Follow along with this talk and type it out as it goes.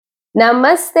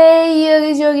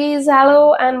Namaste, yogis.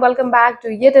 Hello, and welcome back to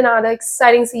yet another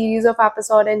exciting series of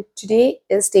episode. And today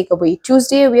is Takeaway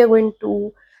Tuesday. We are going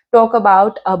to talk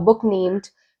about a book named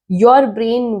Your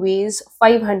Brain Weighs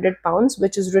 500 Pounds,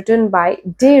 which is written by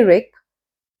Derek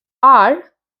R.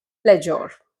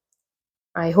 Pledger.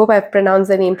 I hope I've pronounced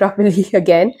the name properly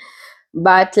again.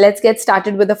 But let's get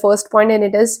started with the first point, and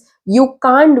it is you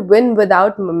can't win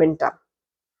without momentum.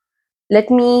 Let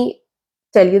me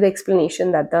tell you the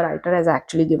explanation that the writer has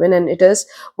actually given, and it is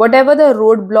whatever the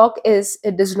roadblock is,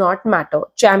 it does not matter.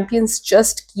 Champions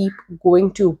just keep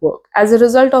going to work. As a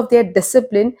result of their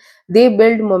discipline, they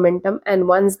build momentum, and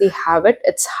once they have it,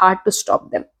 it's hard to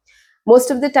stop them.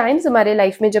 Most of the times हमारे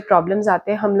life में जब problems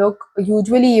आते हैं हम लोग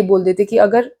usually ये बोल देते कि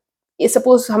अगर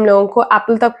सपोज हम लोगों को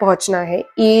एप्पल तक पहुंचना है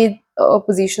ए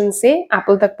पोजीशन से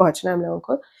एप्पल तक पहुंचना है हम लोगों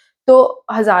को तो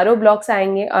हजारों ब्लॉक्स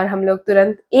आएंगे और हम लोग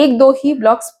तुरंत एक दो ही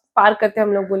ब्लॉक्स पार करते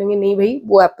हम लोग बोलेंगे नहीं भाई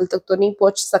वो एप्पल तक तो नहीं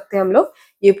पहुंच सकते हम लोग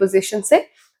ये पोजीशन से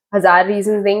हजार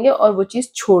रीजन देंगे और वो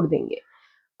चीज छोड़ देंगे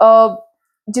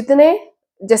जितने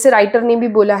जैसे राइटर ने भी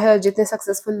बोला है और जितने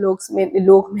सक्सेसफुल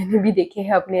लोग मैंने भी देखे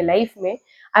हैं अपने लाइफ में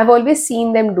I've always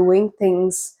seen them doing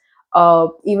things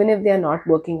even if they are not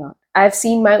working out. I've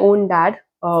seen my own dad,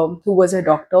 who was a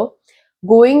doctor,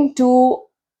 going to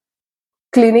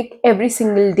clinic every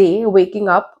single day, waking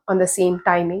up on the same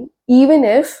timing, even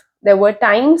if there were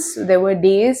times, there were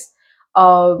days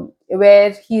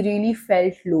where he really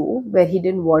felt low, where he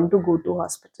didn't want to go to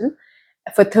hospital.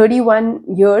 For 31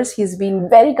 years, he's been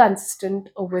very consistent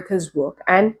with his work.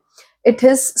 And it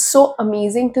is so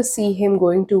amazing to see him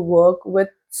going to work with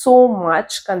so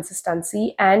much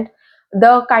consistency and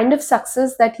the kind of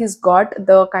success that he's got,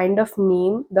 the kind of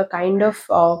name, the kind of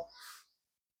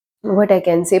what I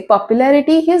can say,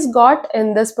 popularity he's got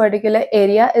in this particular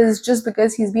area is just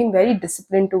because he's been very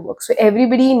disciplined to work. So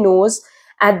everybody knows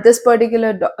at this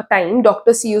particular time,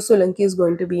 Dr. C.U. Solanki is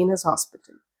going to be in his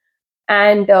hospital.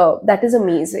 And that is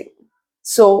amazing.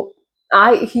 So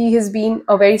he has been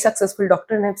a very successful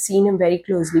doctor, and I've seen him very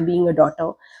closely being a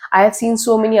daughter. I have seen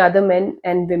so many other men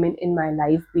and women in my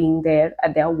life being there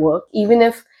at their work, even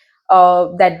if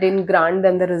that didn't grant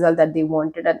them the result that they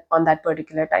wanted on that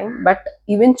particular time. But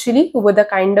eventually, with the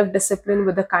kind of discipline,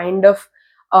 with the kind of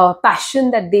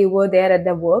passion that they were there at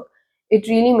their work, it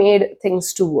really made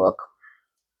things to work.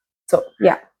 So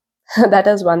yeah, that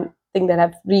is one thing that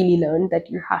I've really learned, that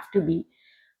you have to be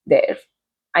there.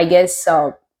 I guess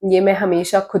ये मैं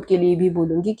हमेशा खुद के लिए भी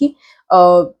बोलूँगी कि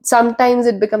sometimes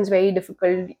it becomes very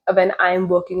difficult when I am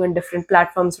working on different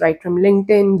platforms, right from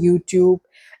LinkedIn, YouTube,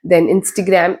 then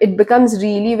Instagram. It becomes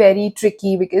really very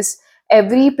tricky because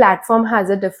every platform has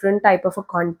a different type of a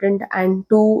content, and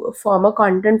to form a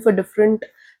content for different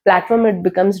platform, it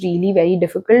becomes really very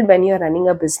difficult when you're running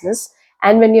a business,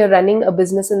 and when you're running a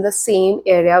business in the same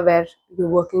area where you're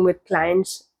working with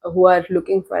clients who are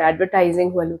looking for advertising,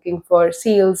 who are looking for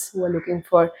sales, who are looking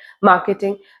for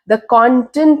marketing, the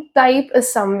content type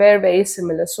is somewhere very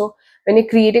similar. So when you're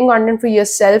creating content for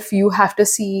yourself, you have to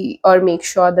see or make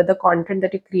sure that the content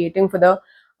that you're creating for the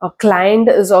client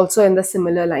is also in the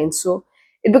similar line. So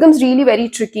it becomes really very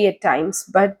tricky at times,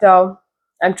 but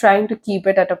I'm trying to keep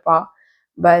it at a par,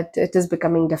 but it is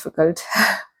becoming difficult.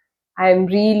 I'm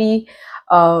really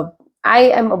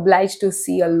I am obliged to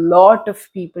see a lot of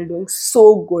people doing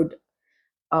so good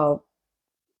uh,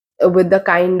 with the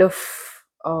kind of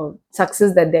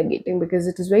success that they're getting, because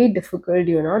it is very difficult,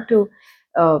 to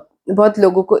बहुत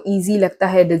लोगों को easy लगता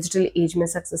है digital age में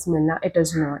success मिलना. It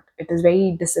is not. It is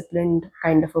very disciplined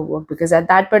kind of a work, because at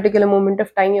that particular moment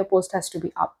of time, your post has to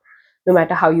be up, no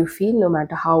matter how you feel, no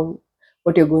matter how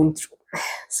what you're going through.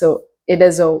 So it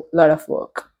is a lot of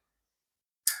work.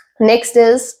 Next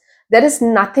is, there is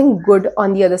nothing good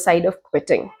on the other side of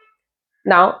quitting.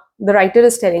 Now, the writer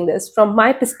is telling this: from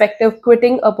my perspective,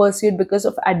 quitting a pursuit because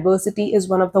of adversity is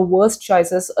one of the worst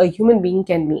choices a human being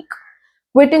can make.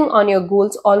 Quitting on your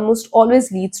goals almost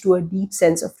always leads to a deep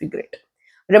sense of regret.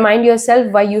 Remind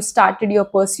yourself why you started your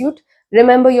pursuit.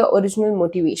 Remember your original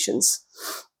motivations.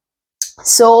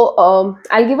 So,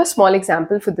 I'll give a small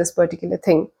example for this particular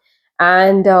thing.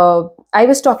 And I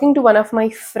was talking to one of my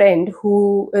friend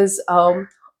who is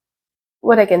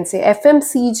what I can say,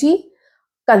 FMCG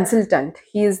consultant.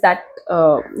 He is that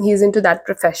he's into that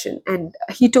profession, and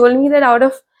he told me that out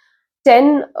of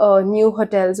 10 new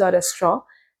hotels or restaurant,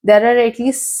 there are at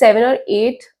least 7 or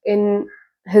 8 in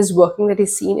his working that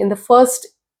he's seen. In the first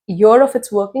year of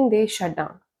its working, they shut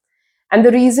down, and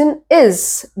the reason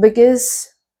is because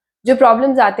जो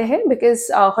problems आते हैं, because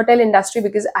hotel industry,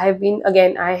 because I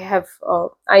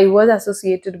was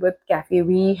associated with cafe.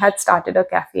 We had started a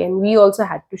cafe and we also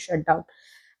had to shut down.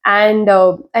 And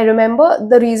I remember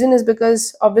the reason is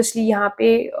because obviously यहाँ पे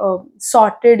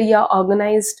sorted या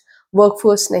organised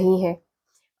workforce नहीं है.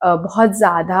 बहुत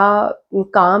ज़्यादा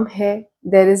काम है.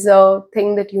 देर is a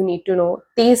thing that you need to know.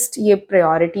 Test ये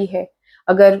प्रायोरिटी है.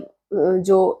 अगर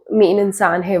जो मेन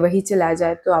इंसान है वही चला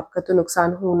जाए तो आपका तो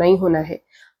नुकसान होना ही होना है.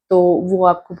 तो वो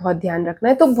आपको बहुत ध्यान रखना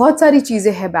है. तो बहुत सारी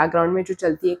चीज़ें हैं बैकग्राउंड में जो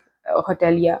चलती है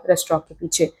होटल या रेस्टोरेंट के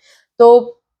पीछे.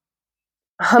 तो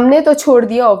हमने तो छोड़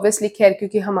दिया ऑब्वियसली, खैर,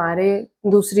 क्योंकि हमारे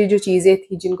दूसरी जो चीज़ें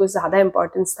थी जिनको ज़्यादा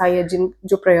इंपॉर्टेंस था या जिन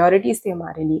जो प्रायोरिटीज़ थी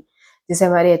हमारे लिए, जैसे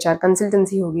हमारे एचआर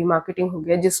कंसल्टेंसी होगी, मार्केटिंग हो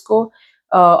गया, जिसको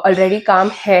ऑलरेडी काम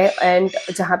है एंड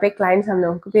जहाँ पे क्लाइंट्स हम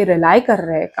लोगों पे रिलाई कर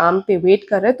रहे हैं, काम पे वेट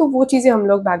कर रहे हैं, तो वो चीज़ें हम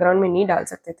लोग बैकग्राउंड में नहीं डाल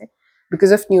सकते थे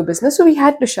because of new business. So we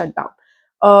had to shut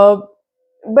down.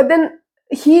 But then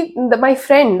he my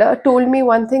friend told me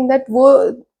one thing that वो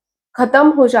खत्म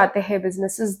हो जाते हैं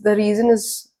businesses. The reason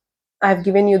is I have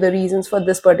given you the reasons for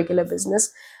this particular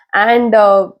business. And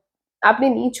आपने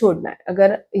नहीं छोड़ना है.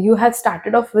 अगर you have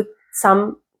started off with some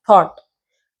thought,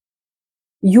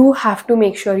 you have to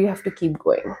make sure you have to keep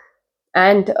going.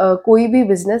 And कोई भी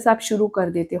business आप शुरू कर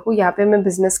देते हो, यहाँ पे मैं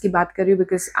बिजनेस की बात कर रही हूँ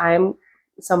because I am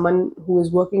someone who is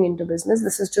working into business.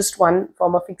 This is just one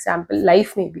form of example.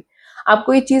 Life में भी आप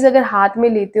कोई चीज अगर हाथ में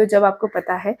लेते हो, जब आपको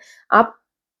पता है, आप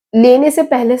लेने से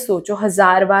पहले सोचो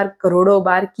 1000 बार, करोड़ों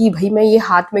बार कि भाई मैं ये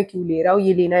हाथ में क्यों ले रहा हूँ,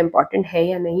 ये लेना इंपॉर्टेंट है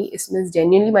या नहीं, इसमें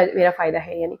जेन्युइनली मेरा फायदा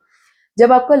है या नहीं.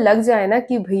 जब आपको लग जाए ना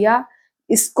कि भैया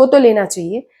इसको तो लेना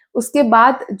चाहिए, उसके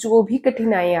बाद जो भी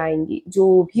कठिनाइयां आएंगी,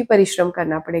 जो भी परिश्रम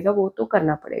करना पड़ेगा, वो तो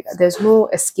करना पड़ेगा. There is no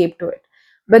escape to it.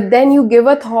 But then you give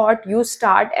a thought, you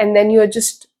start and then you are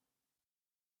just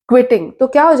quitting. तो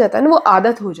क्या हो जाता है ना, वो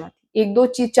आदत हो जाती है. एक दो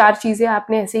चीज, चार चीजें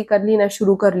आपने ऐसे ही कर ली ना,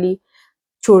 शुरू कर ली,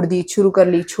 छोड़ दी, शुरू कर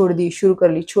ली, छोड़ दी, शुरू कर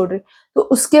ली, छोड़ रही, तो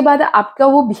उसके बाद आपका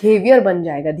वो बिहेवियर बन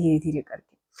जाएगा धीरे धीरे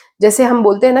करके. जैसे हम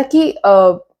बोलते हैं ना कि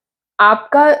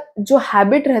आपका जो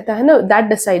हैबिट रहता है ना, that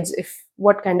decides if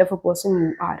what kind of a person you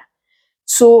are.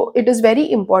 So it is very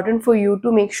important for you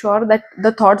to make sure that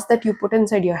the thoughts that you put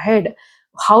inside your head,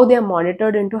 how they are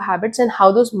monitored into habits and how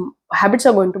those habits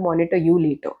are going to monitor you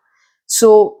later.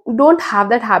 So don't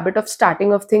have that habit of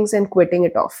starting of things and quitting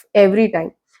it off every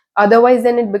time. Otherwise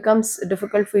then it becomes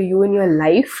difficult for you in your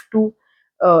life to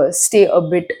stay a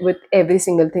bit with every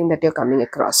single thing that you're coming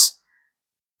across.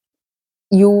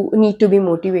 You need to be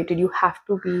motivated. You have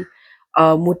to be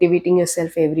motivating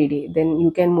yourself every day. Then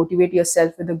you can motivate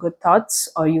yourself with the good thoughts,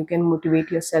 or you can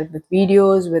motivate yourself with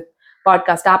videos, with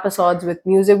podcast episodes, with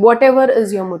music, whatever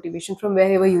is your motivation, from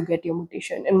wherever you get your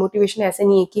motivation. And motivation ऐसे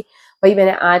नहीं है कि भाई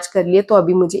मैंने आज कर लिया तो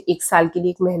अभी मुझे 1 साल के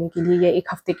लिए, 1 महीने के लिए या 1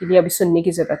 हफ्ते के लिए अभी सुनने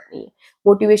की जरूरत नहीं है.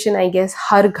 मोटिवेशन आई गेस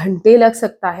हर घंटे लग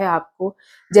सकता है आपको,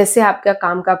 जैसे आपका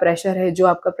काम का प्रेशर है, जो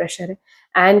आपका प्रेशर है.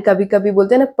 एंड कभी कभी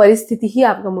बोलते हैं ना, परिस्थिति ही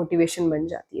आपका मोटिवेशन बन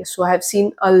जाती है. So I have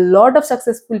seen a lot of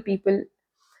successful people,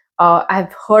 I have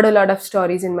heard a lot of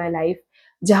stories in my life,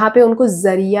 जहाँ पे उनको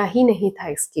जरिया ही नहीं था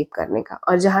एस्केप करने का,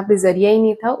 और जहाँ पे जरिया ही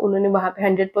नहीं था उन्होंने वहां पे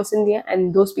 100% दिया,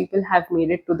 and those people have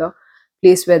made it to the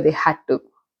place where they had to.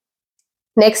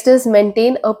 Next is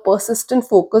maintain a persistent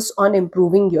focus on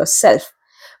improving yourself.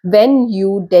 When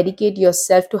you dedicate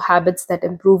yourself to habits that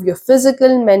improve your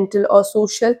physical, mental, or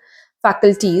social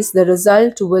faculties, the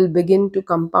result will begin to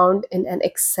compound in an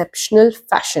exceptional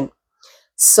fashion.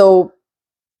 So,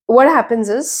 what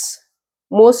happens is,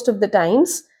 most of the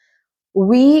times,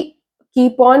 we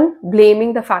keep on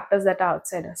blaming the factors that are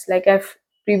outside us. Like I've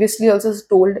previously also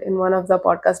told in one of the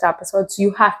podcast episodes,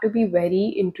 you have to be very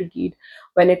intrigued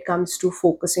when it comes to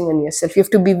focusing on yourself. You have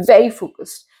to be very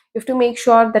focused. You have to make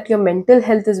sure that your mental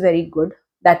health is very good.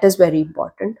 That is very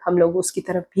important. हम लोग उसकी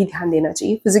तरफ भी ध्यान देना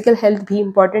चाहिए. Physical health भी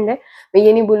important है. मैं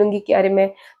ये नहीं बोलूँगी कि अरे मैं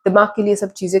दिमाग के लिए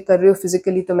सब चीज़ें कर रही हूँ,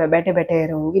 फिजिकली तो मैं बैठे बैठे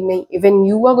रहूँगी. नहीं, when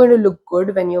you are going to look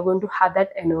good, when you are going to have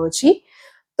that energy,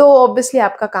 तो ऑब्वियसली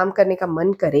आपका काम करने का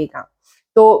मन करेगा.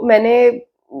 तो मैंने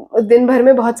दिन भर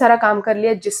में बहुत सारा काम कर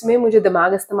लिया जिसमें मुझे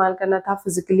दिमाग इस्तेमाल करना था,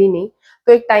 फिजिकली नहीं.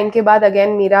 तो एक टाइम के बाद अगेन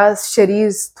मेरा शरीर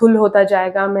स्थूल होता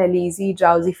जाएगा, मैं लेजी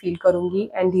ड्राउजी फील करूंगी,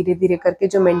 एंड धीरे धीरे करके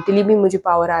जो मेंटली भी मुझे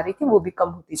पावर आ रही थी वो भी कम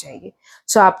होती जाएगी.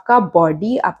 सो आपका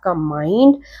बॉडी, आपका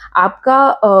माइंड,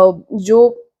 आपका जो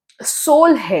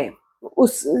सोल है,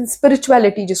 उस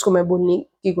स्पिरिचुअलिटी जिसको मैं बोलने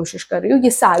की कोशिश कर रही हूँ, ये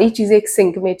सारी चीजें एक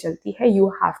सिंक में चलती है. You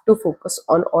have to focus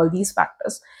on all these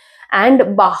factors. And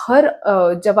बाहर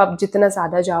जब आप जितना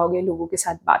ज्यादा जाओगे, लोगों के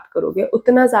साथ बात करोगे,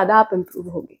 उतना ज्यादा आप इम्प्रूव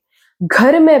होगे.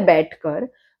 घर में बैठकर,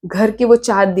 घर के वो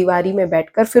 4 दीवारी में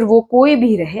बैठकर, फिर वो कोई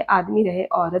भी रहे, आदमी रहे,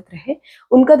 औरत रहे,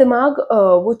 उनका दिमाग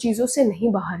वो चीजों से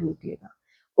नहीं बाहर निकलेगा.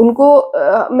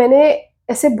 उनको मैंने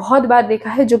ऐसे बहुत बार देखा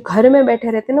है, जो घर में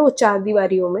बैठे रहते हैं ना वो चार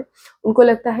दीवारियों में, उनको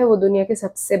लगता है वो दुनिया के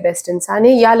सबसे बेस्ट इंसान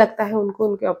है, या लगता है उनको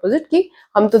उनके ऑपोजिट कि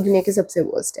हम तो दुनिया के सबसे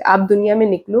वर्स्ट है। आप दुनिया में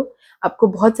निकलो, आपको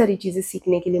बहुत सारी चीजें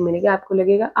सीखने के लिए मिलेगी, आपको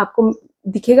लगेगा, आपको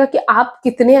दिखेगा कि आप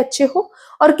कितने अच्छे हो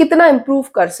और कितना इम्प्रूव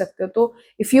कर सकते हो। तो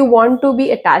if you want to be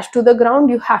attach to the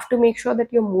ground, you have to make sure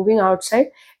that you are moving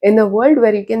outside in the world,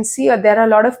 where you can see there are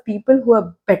a lot of people who are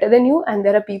better than you, and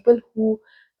there are people who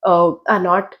are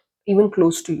not even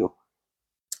close to you.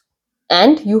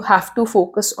 And you have to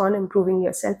focus on improving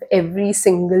yourself every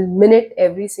single minute,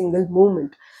 every single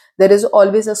moment. There is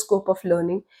always a scope of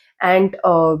learning. And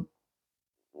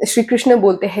Shri Krishna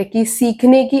बोलते हैं कि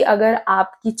सीखने की अगर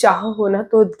आपकी चाह हो ना,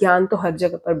 तो ज्ञान तो हर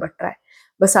जगह पर बट रहा है,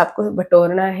 बस आपको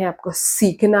बटोरना है, आपको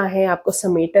सीखना है, आपको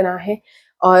समेटना है।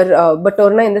 और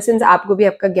बटोरना इन द सेंस, आपको भी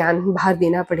आपका ज्ञान बाहर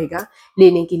देना पड़ेगा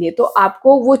लेने के लिए, तो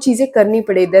आपको वो चीजें करनी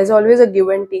पड़ेगी। There is always a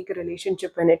give and take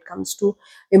relationship when it comes to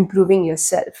improving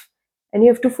yourself, and you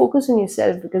have to focus on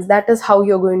yourself, because that is how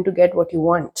you're going to get what you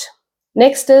want.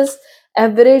 Next is,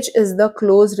 average is the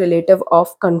close relative of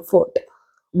comfort.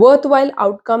 Worthwhile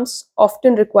outcomes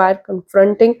often require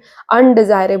confronting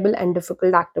undesirable and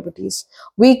difficult activities.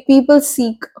 Weak people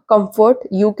seek comfort,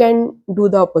 you can do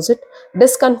the opposite.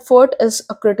 Discomfort is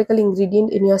a critical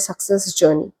ingredient in your success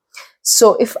journey.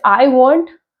 So, if I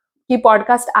want कि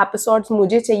podcast episodes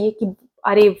मुझे चाहिए कि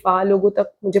अरे वाह, लोगों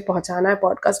तक मुझे पहुंचाना है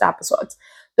पॉडकास्ट एपिसोड्स,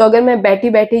 तो अगर मैं बैठी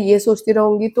बैठे ये सोचती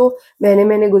रहूंगी तो महीने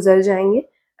महीने गुजर जाएंगे,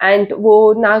 एंड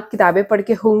वो ना किताबें पढ़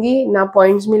के होंगी, ना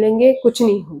पॉइंट्स मिलेंगे, कुछ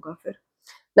नहीं होगा, फिर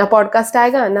ना पॉडकास्ट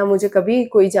आएगा, ना मुझे कभी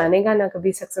कोई जानेगा, ना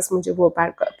कभी सक्सेस मुझे वो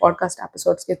पॉडकास्ट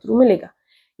एपिसोड्स के थ्रू मिलेगा।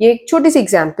 ये एक छोटी सी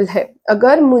एग्जाम्पल है।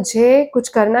 अगर मुझे कुछ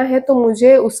करना है तो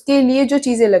मुझे उसके लिए जो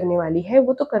चीजें लगने वाली है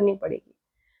वो तो करनी पड़ेगी।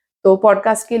 तो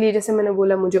पॉडकास्ट के लिए जैसे मैंने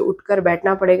बोला, मुझे उठकर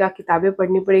बैठना पड़ेगा, किताबें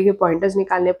पढ़नी पड़ेगी, पॉइंटर्स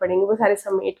निकालने पड़ेंगे, वो सारे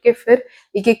समेट के फिर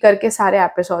एक एक करके सारे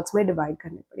एपिसोड्स में डिवाइड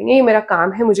करने पड़ेंगे। ये मेरा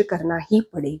काम है, मुझे करना ही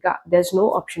पड़ेगा, there is no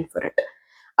option for it.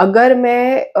 अगर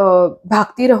मैं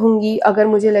भागती रहूंगी, अगर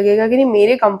मुझे लगेगा कि नहीं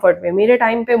मेरे कंफर्ट में, मेरे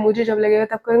टाइम पे मुझे जब लगेगा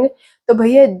तब करेंगे, तो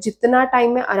भैया जितना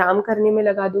टाइम मैं आराम करने में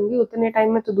लगा दूंगी, उतने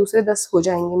टाइम में तो दूसरे 10 हो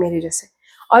जाएंगे मेरे जैसे।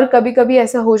 और कभी कभी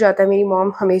ऐसा हो जाता है, मेरी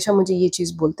मॉम हमेशा मुझे ये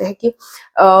चीज़ बोलते हैं कि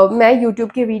मैं यूट्यूब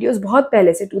के वीडियोस बहुत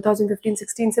पहले से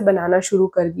 2015-16 से बनाना शुरू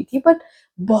कर दी थी, बट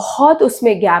बहुत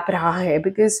उसमें गैप रहा है,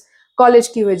 बिकॉज कॉलेज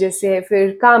की वजह से,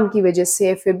 फिर काम की वजह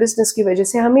से, फिर बिजनेस की वजह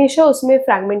से हमेशा उसमें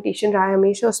फ्रैगमेंटेशन रहा है,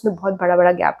 हमेशा उसमें बहुत बड़ा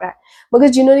बड़ा गैप रहा है। मगर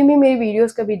जिन्होंने भी मेरे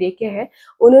वीडियोस कभी देखे हैं,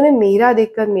 उन्होंने मेरा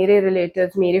देखकर, मेरे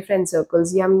रिलेटिव्स, मेरे फ्रेंड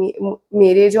सर्कल्स या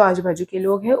मेरे जो आजू बाजू के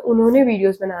लोग हैं, उन्होंने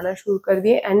वीडियोस बनाना शुरू कर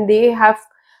दिए, and they have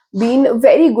been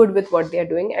very good with what they are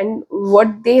doing, and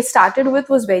what they started with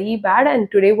was very bad, and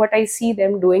today what I see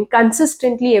them doing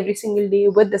consistently every single day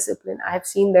with discipline, I have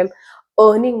seen them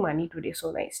earning money today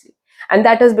so nicely. And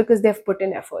that is because they have put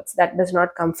in efforts. That does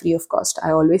not come free of cost.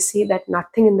 I always say that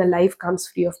nothing in the life comes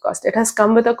free of cost. It has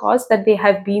come with a cost, that they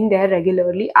have been there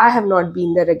regularly. I have not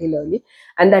been there regularly,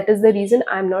 and that is the reason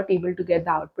I'm not able to get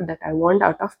the output that I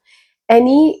want out of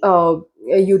any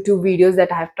YouTube videos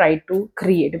that I have tried to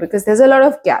create, because there's a lot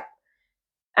of gap.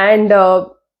 And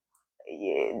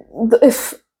if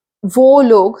वो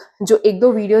लोग जो एक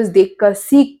दो videos देखकर,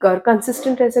 सीख कर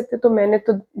consistent रह सकते, तो मैंने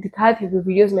तो दिखाए थे, वो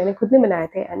वीडियोस मैंने खुद ने बनाए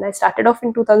थे, and I started off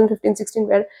in 2015-16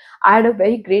 where I had a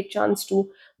very great chance to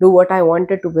do what I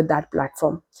wanted to with that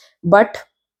platform, but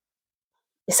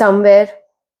somewhere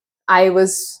I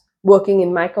was working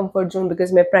in my comfort zone,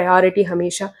 because मैं priority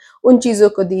हमेशा उन चीज़ों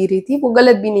को दी रही थी। वो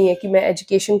गलत भी नहीं है कि मैं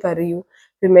एजुकेशन कर रही हूँ,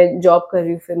 फिर मैं जॉब कर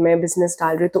रही हूँ, फिर मैं बिजनेस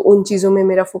डाल रही हूँ, तो उन चीज़ों में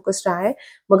मेरा फोकस रहा है।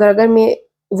 मगर अगर मैं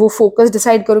वो फोकस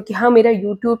डिसाइड करूँ कि हाँ मेरा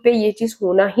यूट्यूब पे ये चीज़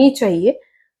होना ही चाहिए,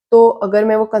 तो अगर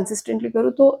मैं वो कंसिस्टेंटली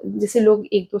करूँ, तो जैसे लोग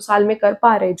 1-2 साल में कर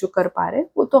पा रहे हैं, जो कर पा रहे हैं,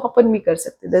 वो तो अपन भी कर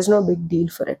सकते हैं, there is no big deal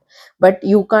for it. But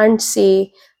you can't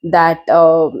say that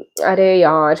अरे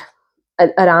यार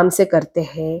आराम से करते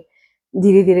हैं,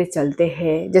 धीरे धीरे चलते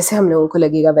हैं, जैसे हम लोगों को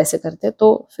लगेगा वैसे करते हैं,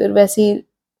 तो फिर वैसे ही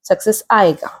सक्सेस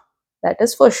आएगा, that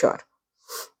is for sure.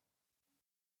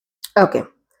 Okay,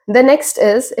 the next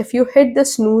is, if you hit the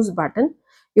snooze button,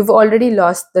 you've already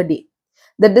lost the day.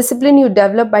 The discipline you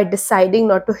develop by deciding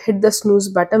not to hit the snooze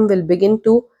button will begin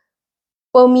to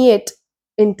permeate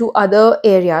into other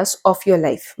areas of your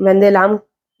life. When the alarm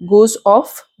goes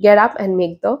off, get up and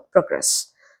make the progress.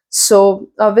 So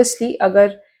obviously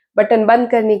अगर button बंद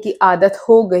करने की आदत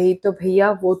हो गई, तो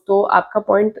भैया वो तो आपका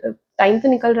पॉइंट, टाइम तो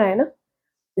निकल रहा है ना।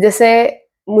 जैसे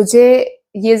मुझे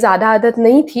ये ज्यादा आदत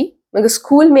नहीं थी, मगर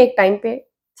स्कूल में एक टाइम पे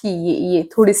थी ये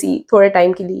थोड़े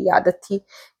टाइम के लिए ये आदत थी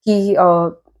कि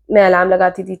मैं अलार्म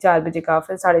लगाती थी 4 बजे का,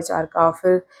 फिर 4:30 का,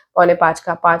 फिर 4:45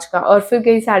 का, 5 का, और फिर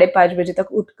कहीं 5:30 बजे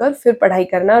तक उठकर फिर पढ़ाई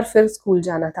करना और फिर स्कूल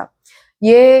जाना था।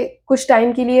 ये कुछ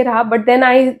टाइम के लिए रहा, but then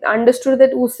I understood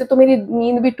that उससे तो मेरी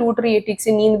नींद भी टूट रही है, ठीक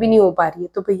से नींद भी नहीं हो पा रही है।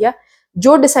 तो भैया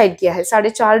जो डिसाइड किया है,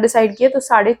 4:30 डिसाइड किया, तो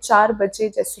 4:30 बजे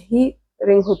जैसे ही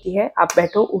रिंग होती है, आप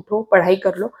बैठो, उठो, पढ़ाई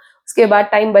कर लो, उसके बाद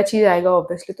टाइम बच ही जाएगा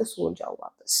ऑब्वियसली, तो सो जाओ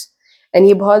वापस। एंड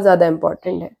ये बहुत ज्यादा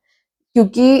इंपॉर्टेंट है,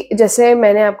 क्योंकि जैसे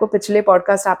मैंने आपको पिछले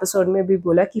पॉडकास्ट एपिसोड में भी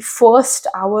बोला कि first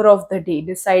hour of the day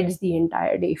decides the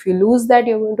entire day. If you lose that,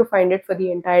 you are going to find it for the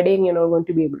entire day, and you are not going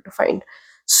to be able to find.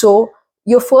 So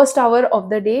your first hour of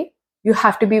the day, you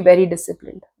have to be very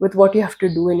disciplined with what you have to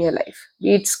do in your life,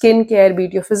 be it skin care, be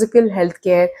it your physical health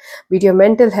care, be it your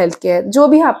mental health care, जो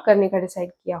भी आप करने का decide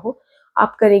किया हो,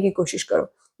 आप करने की कोशिश करो।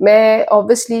 मैं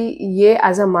ऑब्वियसली ये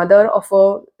as a mother of a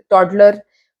toddler,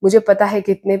 मुझे पता है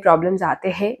कितने प्रॉब्लम्स आते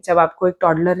हैं जब आपको एक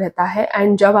टॉडलर रहता है,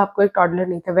 एंड जब आपको एक टॉडलर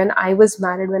नहीं था। When I was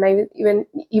married, when I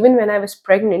even when I was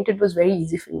pregnant, it was very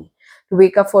easy for me to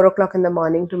wake up 4 o'clock in the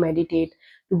morning, to meditate,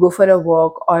 to go for a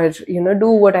walk, or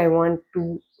do what I want, to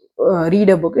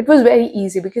read a book. It was very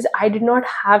easy because I did not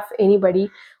have anybody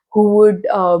who would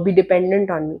be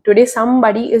dependent on me. Today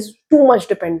somebody is too much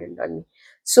dependent on me,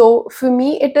 so for me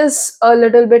it is a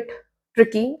little bit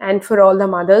tricky. And for all the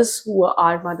mothers who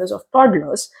are mothers of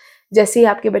toddlers, जैसे ही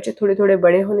आपके बच्चे थोड़े थोड़े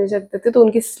बड़े होने लगते थे, तो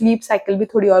उनकी स्लीप साइकिल भी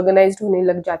थोड़ी ऑर्गेनाइज्ड होने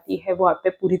लग जाती है, वो आप पे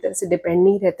पूरी तरह से डिपेंड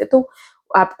नहीं रहते, तो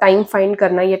आप टाइम फाइंड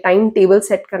करना या टाइम टेबल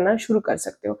सेट करना शुरू कर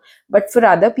सकते हो। But for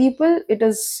other people it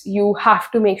is, you have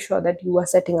to make sure that you are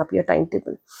setting up your time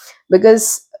table. Because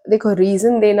देखो,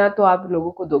 रीजन देना तो आप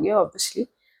लोगों को दोगे ऑब्वियसली,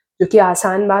 जो कि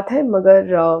आसान बात है, मगर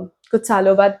कुछ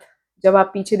सालों बाद जब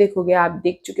आप पीछे देखोगे, आप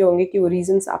देख चुके होंगे कि वो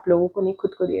रीजंस आप लोगों को नहीं,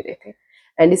 खुद को दे रहे थे,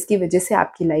 एंड इसकी वजह से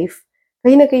आपकी लाइफ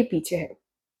कहीं ना कहीं पीछे है।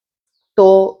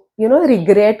 तो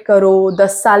रिग्रेट करो,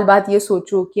 10 साल बाद ये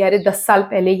सोचो कि अरे 10 साल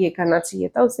पहले ये करना चाहिए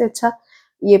था, उससे अच्छा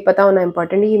ये पता होना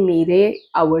इम्पोर्टेंट है, ये मेरे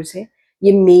आवर्स है,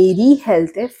 ये मेरी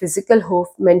हेल्थ है, फिजिकल हो,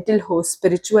 मेंटल हो,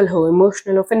 स्पिरिचुअल हो,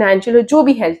 इमोशनल हो, फाइनेंशियल हो, जो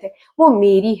भी हेल्थ है वो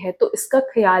मेरी है, तो इसका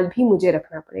ख्याल भी मुझे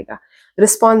रखना पड़ेगा।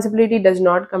 Responsibility does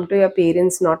not come to your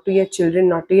parents, not to your children,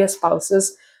 not to your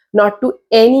spouses, not to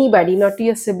anybody, not to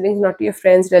your siblings, not to your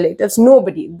friends, relatives,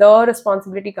 nobody. The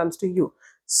responsibility comes to you.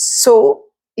 So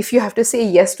if you have to say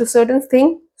yes to certain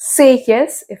thing, say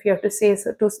yes. If you have to say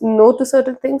no to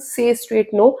certain things, say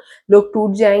straight no. लोग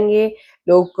टूट जाएंगे,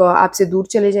 लोग आपसे दूर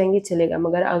चले जाएंगे, चलेगा,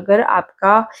 मगर अगर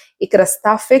आपका एक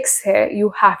रास्ता फिक्स है, you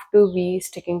have to be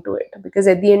sticking to it, because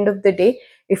at the end of the day,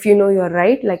 if you know you're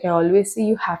right, like I always say,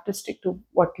 you have to stick to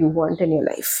what you want in your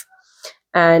life.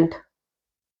 And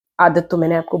आदत तो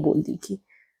मैंने आपको बोल दी कि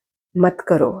मत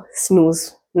करो snooze,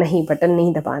 नहीं, button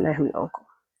नहीं दबाना है हम लोगों को।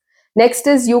 Next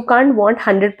is, you can't want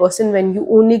 100% when you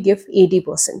only give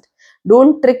 80%.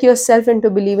 Don't trick yourself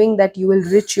into believing that you will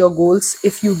reach your goals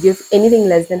if you give anything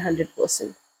less than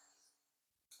 100%.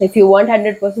 If you want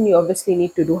 100%, you obviously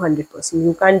need to do 100%.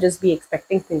 You can't just be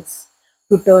expecting things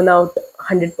to turn out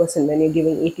 100% when you're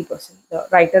giving 80%. The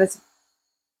writer is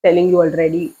telling you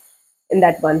already in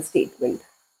that one statement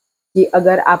कि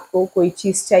अगर आपको कोई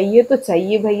चीज चाहिए तो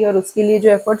चाहिए भाई, और उसके लिए जो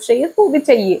एफर्ट चाहिए वो भी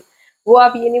चाहिए। वो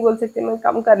आप ये नहीं बोल सकते मैं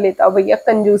कम कर लेता हूँ भैया,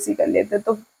 कंजूसी कर लेते,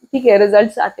 तो ठीक है,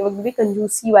 रिजल्ट्स आते वक्त भी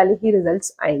कंजूसी वाले ही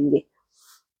रिजल्ट्स आएंगे।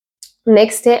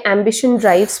 नेक्स्ट है, ambition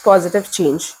drives positive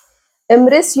change.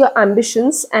 Embrace your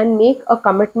ambitions and make a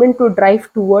commitment to drive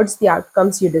towards the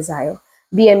outcomes you desire.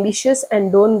 Be ambitious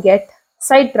and don't get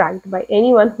sidetracked by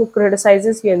anyone who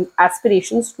criticizes your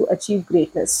aspirations to achieve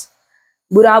greatness.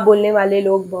 बुरा बोलने वाले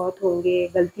लोग बहुत होंगे,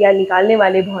 गलतियां निकालने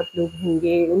वाले बहुत लोग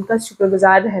होंगे, उनका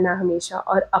शुक्रगुजार रहना हमेशा,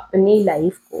 और अपनी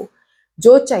लाइफ को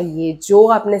जो चाहिए, जो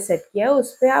आपने सेट किया है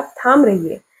उस पर आप थाम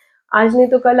रहिए। आज नहीं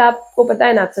तो कल आपको पता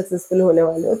है ना आप सक्सेसफुल होने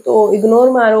वाले हो, तो इग्नोर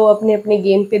मारो, अपने अपने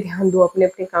गेम पे ध्यान दो, अपने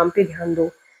अपने काम पे ध्यान दो।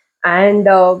 एंड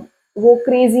वो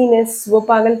क्रेजीनेस, वो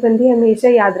पागलपंथी हमेशा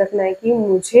याद रखना है कि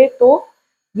मुझे तो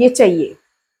ये चाहिए,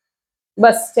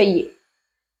 बस चाहिए।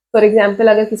 फॉर एग्जाम्पल,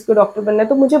 अगर किसी को डॉक्टर बनना है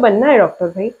तो मुझे बनना है डॉक्टर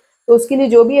भाई, तो उसके लिए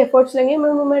जो भी एफर्ट्स लगे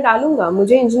मैं डालूंगा।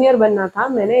 मुझे इंजीनियर बनना था,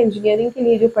 मैंने इंजीनियरिंग के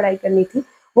लिए जो पढ़ाई करनी थी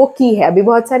वो की है। अभी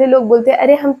बहुत सारे लोग बोलते हैं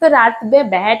अरे हम तो रात में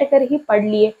बैठ कर ही पढ़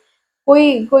लिए।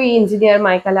 कोई कोई इंजीनियर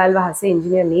माइका लाल वहां से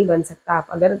इंजीनियर नहीं बन सकता। आप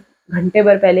अगर घंटे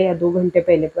भर पहले या 2 घंटे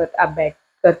पहले पर आप बैठ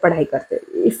कर पढ़ाई करते,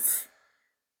 if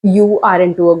you are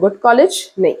in to a good college,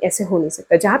 नहीं ऐसे हो नहीं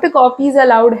सकता। जहाँ पे कॉपीज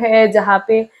अलाउड है, जहाँ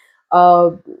पे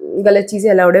गलत चीजें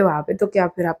अलाउड है, वहां पे तो क्या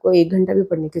फिर आपको 1 घंटा भी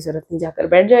पढ़ने की जरूरत नहीं, जाकर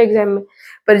बैठ जाओ एग्जाम में।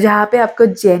 पर जहाँ पे आपको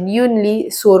जेन्यूनली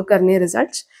सोर करने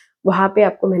रिजल्ट्स, वहां पे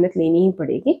आपको मेहनत लेनी ही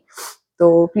पड़ेगी।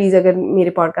 तो प्लीज, अगर मेरे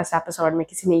पॉडकास्ट एपिसोड में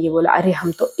किसी ने ये बोला अरे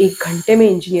हम तो 1 घंटे में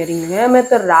इंजीनियरिंग में है, मैं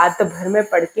तो रात भर में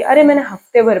पढ़ के, अरे मैंने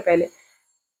हफ्ते भर पहले,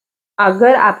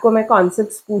 अगर आपको मैं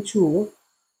कॉन्सेप्ट पूछूं,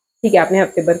 ठीक है आपने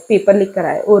हफ्ते भर पेपर लिख कर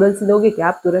आए, ओरल्स दोगे क्या?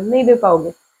 आप तुरंत नहीं दे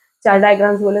पाओगे। चार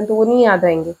डायग्राम्स बोले तो वो नहीं याद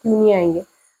रहेंगे, क्यों नहीं आएंगे?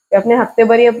 अपने हफ्ते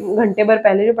भर या घंटे भर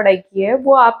पहले जो पढ़ाई की है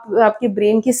वो आपकी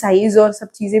ब्रेन की साइज और सब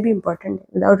चीज़ें भी इंपॉर्टेंट है।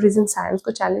 विदाउट रीजन साइंस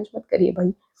को चैलेंज मत करिए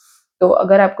भाई। तो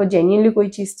अगर आपको जेन्युइनली कोई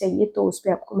चीज़ चाहिए तो उस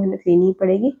पर आपको मेहनत लेनी ही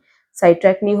पड़ेगी, साइड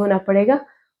ट्रैक नहीं होना पड़ेगा,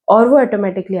 और वो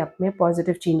ऑटोमेटिकली आप में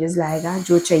पॉजिटिव चेंजेस लाएगा,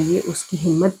 जो चाहिए उसकी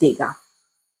हिम्मत देगा।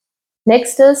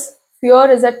 Next is fear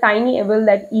is a tiny evil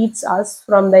that eats us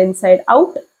from the inside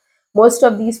out. Most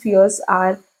of these fears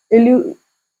are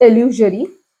illusory.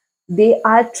 They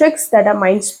are tricks that our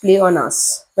minds play on us.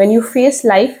 When you face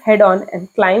life head on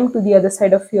and climb to the other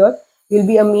side of fear, you'll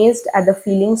be amazed at the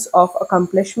feelings of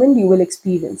accomplishment you will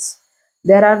experience.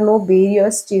 There are no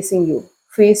barriers chasing you.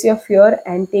 Face your fear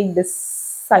and take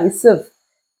decisive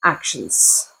actions.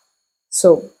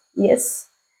 So yes,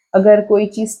 अगर कोई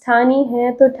चीज़ ठानी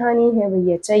है तो ठानी है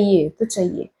भैया, चाहिए तो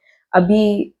चाहिए।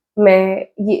 अभी मैं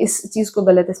ये इस चीज़ को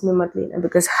गलत इसमें मत लेना,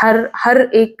 बिकॉज हर हर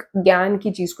एक ज्ञान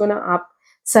की चीज़ को ना आप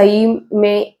सही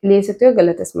में ले सकते हो,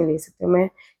 गलत इसमें ले सकते हो। मैं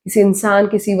किसी इंसान,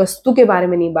 किसी वस्तु के बारे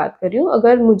में नहीं बात कर रही हूँ।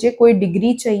 अगर मुझे कोई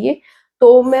डिग्री चाहिए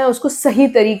तो मैं उसको सही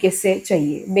तरीके से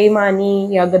चाहिए,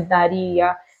 बेईमानी या गद्दारी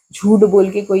या झूठ बोल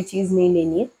के कोई चीज़ नहीं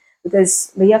लेनी है, बिकॉज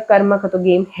भैया कर्म का तो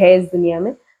गेम है इस दुनिया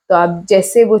में। तो आप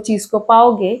जैसे वो चीज़ को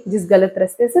पाओगे जिस गलत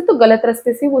रास्ते से, तो गलत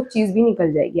रास्ते से वो चीज़ भी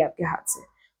निकल जाएगी आपके हाथ से।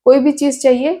 कोई भी चीज़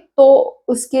चाहिए तो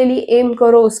उसके लिए एम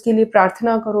करो, उसके लिए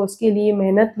प्रार्थना करो, उसके लिए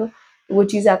मेहनत लो, तो वो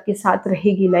चीज़ आपके साथ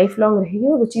रहेगी, लाइफ लॉन्ग रहेगी,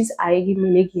 और वो चीज़ आएगी,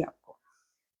 मिलेगी आपको।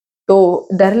 तो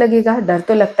डर लगेगा, डर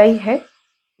तो लगता ही है,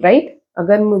 राइट?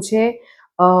 अगर मुझे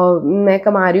मैं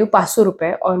कमा रही हूँ 500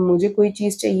 रुपये और मुझे कोई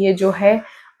चीज़ चाहिए जो है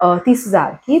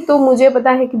 30,000 की, तो मुझे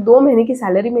पता है कि 2 महीने की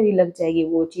सैलरी मेरी लग जाएगी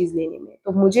वो चीज़ लेने में।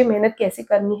 तो मुझे मेहनत कैसे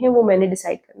करनी है वो मैंने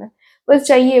डिसाइड करना है। बस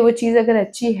चाहिए वो चीज़, अगर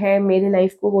अच्छी है, मेरी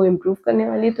लाइफ को वो इम्प्रूव करने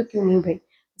वाली है, तो क्यों नहीं भाई,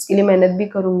 उसके लिए मेहनत भी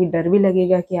करूँगी। डर भी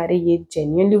लगेगा कि अरे ये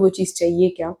जेन्युइनली वो चीज़ चाहिए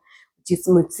क्या, चीज़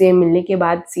मुझसे मिलने के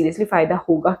बाद सीरियसली फ़ायदा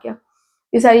होगा क्या,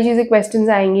 ये सारी चीज़ें क्वेश्चंस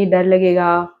आएंगी, डर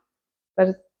लगेगा,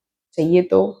 पर चाहिए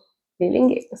तो ले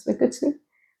लेंगे, उसमें कुछ नहीं,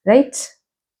 राइट?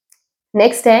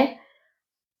 नेक्स्ट है,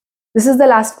 this is the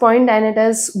last point, and it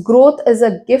is growth is a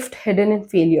gift hidden in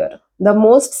failure. The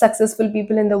most successful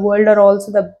people in the world are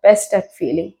also the best at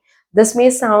failing. This may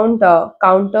sound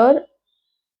counter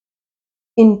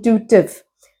intuitive,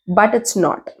 but it's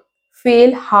not.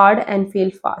 Fail hard and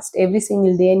fail fast every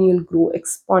single day, and you'll grow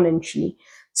exponentially.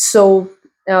 So,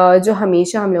 जो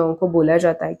हमेशा हम लोगों को बोला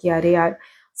जाता है कि अरे यार,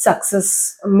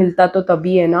 सक्सेस मिलता तो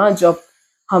तभी है ना जब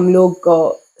हम लोग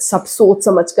सब सोच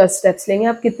समझ कर स्टेप्स लेंगे।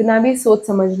 आप कितना भी सोच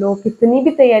समझ लो, कितनी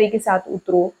भी तैयारी के साथ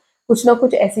उतरो, कुछ ना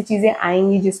कुछ ऐसी चीज़ें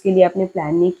आएंगी जिसके लिए आपने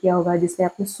प्लान नहीं किया होगा, जिसने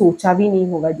आपने सोचा भी नहीं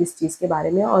होगा जिस चीज़ के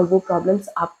बारे में, और वो प्रॉब्लम्स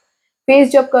आप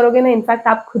फेस जब करोगे ना, इनफैक्ट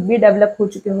आप खुद भी डेवलप हो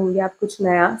चुके होंगे, आप कुछ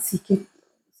नया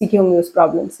सीखे होंगे उस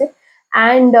प्रॉब्लम से,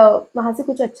 एंड वहाँ से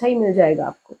कुछ अच्छा ही मिल जाएगा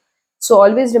आपको। So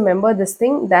always remember this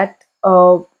thing that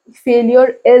failure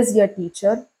is your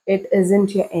teacher, it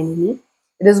isn't your enemy,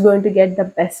 it is going to get the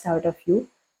best out of you.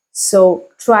 So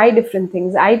try different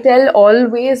things. I tell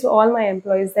always all my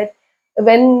employees that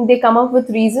when they come up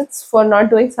with reasons for not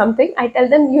doing something, I tell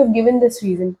them, you have given this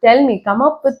reason, tell me, come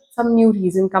up with some new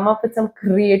reason, come up with some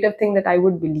creative thing that I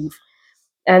would believe.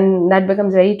 And that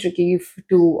becomes very tricky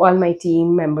to all my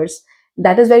team members.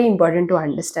 That is very important to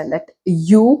understand, that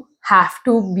you have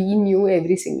to be new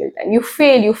every single time. You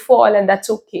fail, you fall, and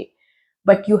that's okay,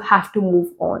 but you have to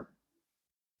move on.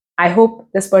 I hope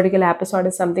this particular episode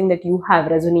is something that you have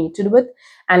resonated with.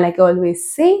 And like I always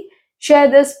say,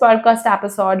 share this podcast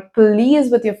episode,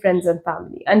 please, with your friends and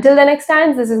family. Until the next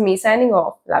time, this is me signing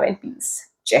off. Love and peace.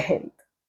 Jai Hind.